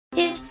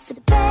It's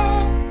a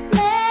bad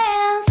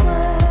man's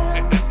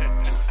world.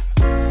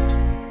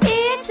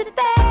 It's a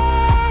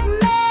bad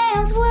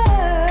man's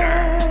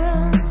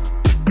world.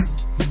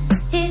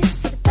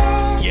 It's a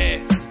bad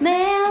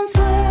man's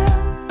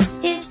world.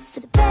 It's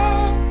a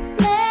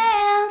bad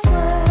man's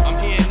world. I'm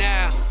here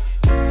now.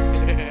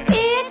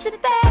 It's a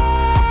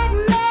bad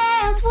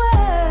man's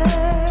world.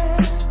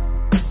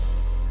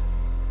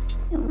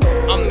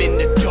 I'm in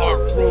the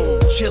dark room,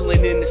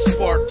 chilling in the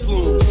spark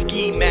plume,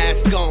 ski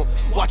mask on,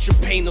 watching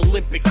paint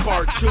Olympic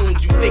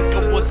cartoons. You think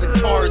I was a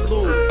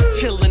tarloon,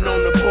 chilling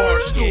on the bar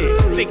stool,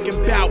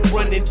 thinking about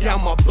running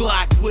down my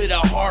block with a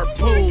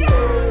harpoon,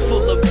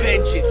 full of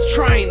vengeance,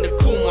 trying to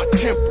cool my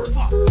temper.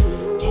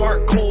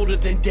 Heart colder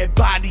than dead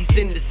bodies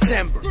in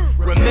December.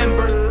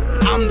 Remember,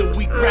 I'm the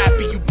weak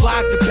rapper you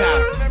blogged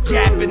about,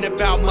 yapping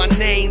about my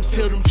name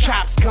till them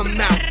chops come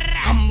out.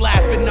 I'm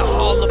lapping the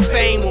Hall of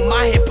Fame when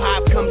my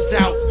hip-hop comes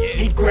out,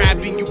 and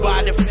grabbing you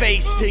by the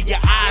face till your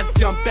eyes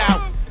dump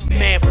out.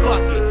 Man,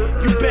 fuck it,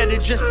 you better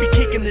just be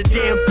kicking the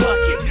damn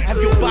bucket.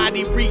 Have your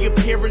body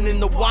reappearing in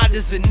the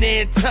waters of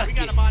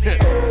Nantucket.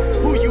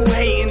 Who you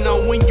hating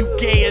on when you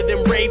gayer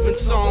than Raven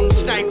song?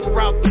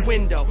 Sniper out the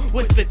window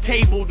with the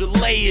table to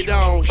lay it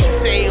on. She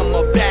say I'm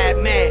a bad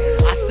man,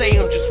 I say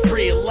I'm just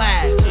free at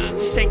last.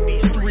 Just take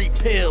these 3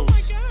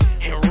 pills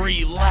and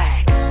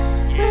relax.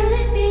 Will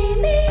it be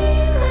me?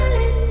 Will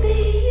it be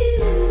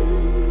you?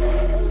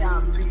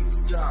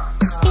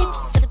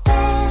 It's a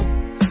bad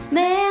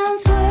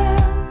man's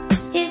world.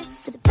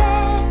 It's a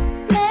bad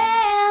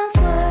man's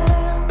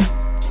world.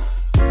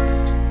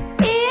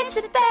 It's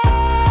a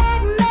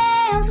bad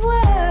man's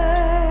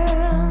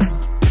world.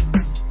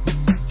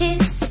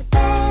 It's a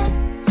bad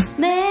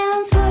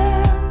man's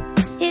world.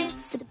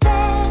 It's a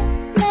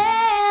bad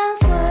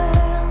man's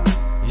world.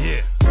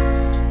 Yeah.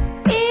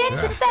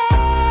 It's a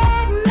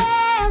bad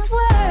man's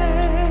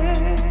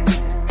world.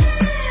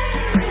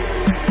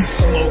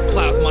 Smoke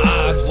clouds my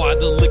eyes while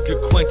the liquor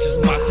quenches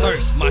my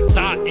thirst. My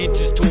thought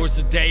inches towards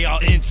the day I'll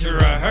enter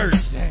a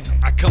hearse.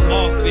 I come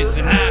off as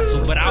an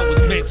asshole, but I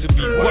was meant to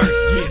be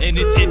worse. And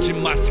it's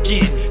itching my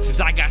skin since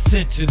I got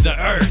sent to the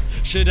earth.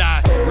 Should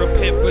I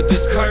repent for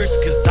this curse?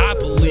 Cause I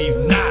believe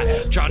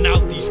not. Drown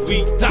out these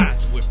weak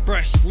thoughts with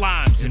fresh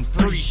limes and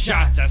free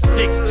shots. I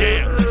 6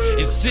 down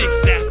and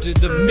 6 after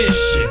the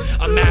mission.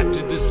 I'm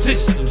after the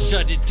system,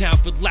 shut it down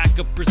for lack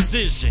of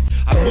precision.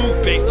 I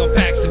move based on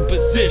facts and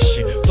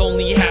position. It's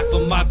only half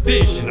of my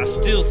vision. I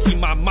still see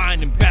my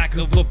mind in back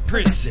of a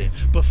prison.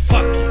 But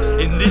fuck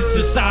it, in this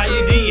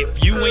society,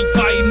 if you ain't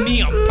fighting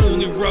me, I'm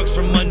pulling rugs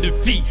from under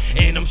feet.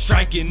 And I'm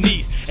striking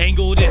these,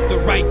 angled at the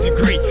right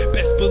degree.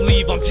 Best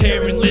believe I'm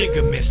tearing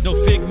ligaments. No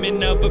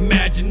figment of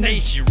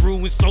imagination,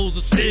 ruin souls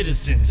of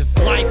citizens. If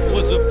life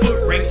was a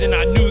foot race and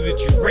I knew that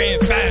you ran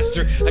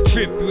faster, I'd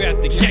trip you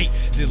at the gate,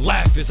 then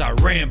laugh as I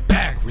ran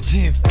backwards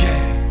in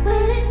gap.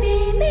 Will it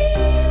be me?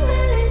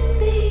 Will it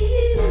be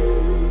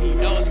you? You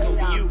know it's gonna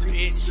be you,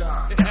 bitch.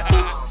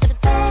 It's a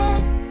bad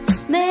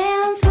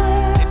man's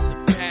world. It's a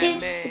bad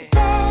It's a man.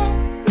 bad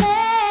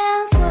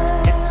man's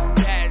world. It's a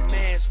bad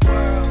man's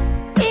world.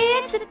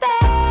 It's a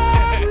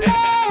bad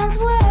man's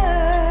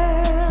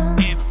world.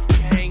 If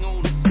gang on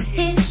the bitch.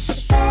 It's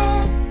a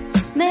bad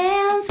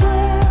man's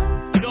world.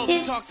 You know if you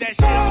talk that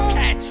shit, I'ma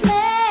catch you.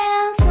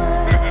 Man's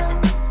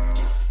world.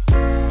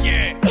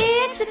 Yeah.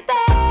 It's a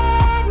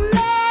bad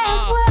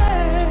man's world.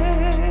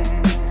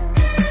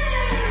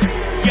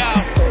 Yo,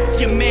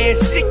 your man's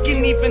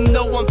sickin' even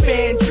though I'm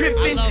fan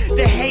driven.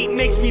 The hate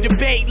makes me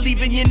debate,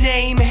 leaving your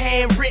name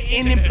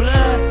handwritten in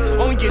blood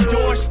on your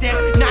doorstep.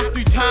 Knock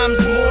 3 times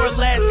more or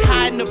less,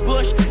 hide in the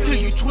bush till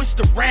you twist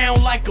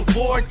around like a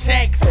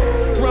vortex.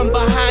 Run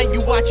behind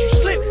you, watch you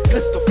slip,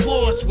 cause the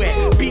floor's wet.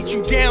 Beat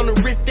you down and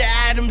rip the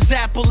Adam's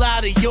apple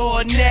out of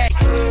your neck.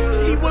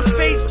 See what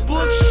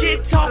Facebook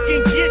shit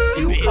talking gets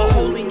you? A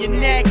hole in your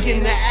neck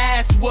and the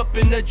ass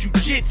whooping of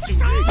jujitsu.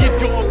 Your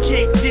door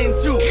kicked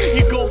into,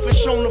 your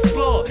goldfish on the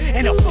floor,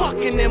 and a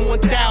fucking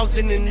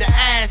M1000 in the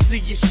ass of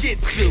your shih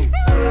tzu.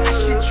 I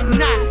shit you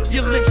not,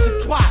 your lips are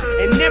twat,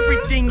 and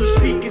everything you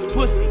speak is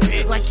pussy.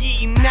 Like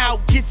eating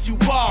out gets you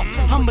off.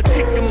 I'ma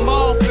tick them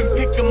off and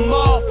pick them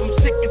off. I'm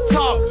sick of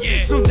talk.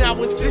 So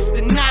now it's fist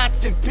and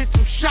knots and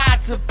pistol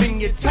shots up in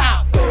your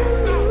top.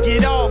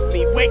 Get off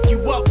me, wake you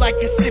up like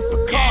a sip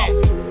of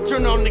coffee.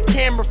 Turn on the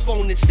camera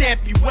phone and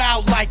stamp you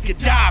out like a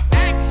dive. Will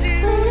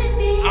it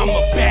be I'm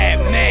a bad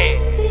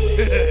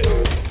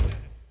man.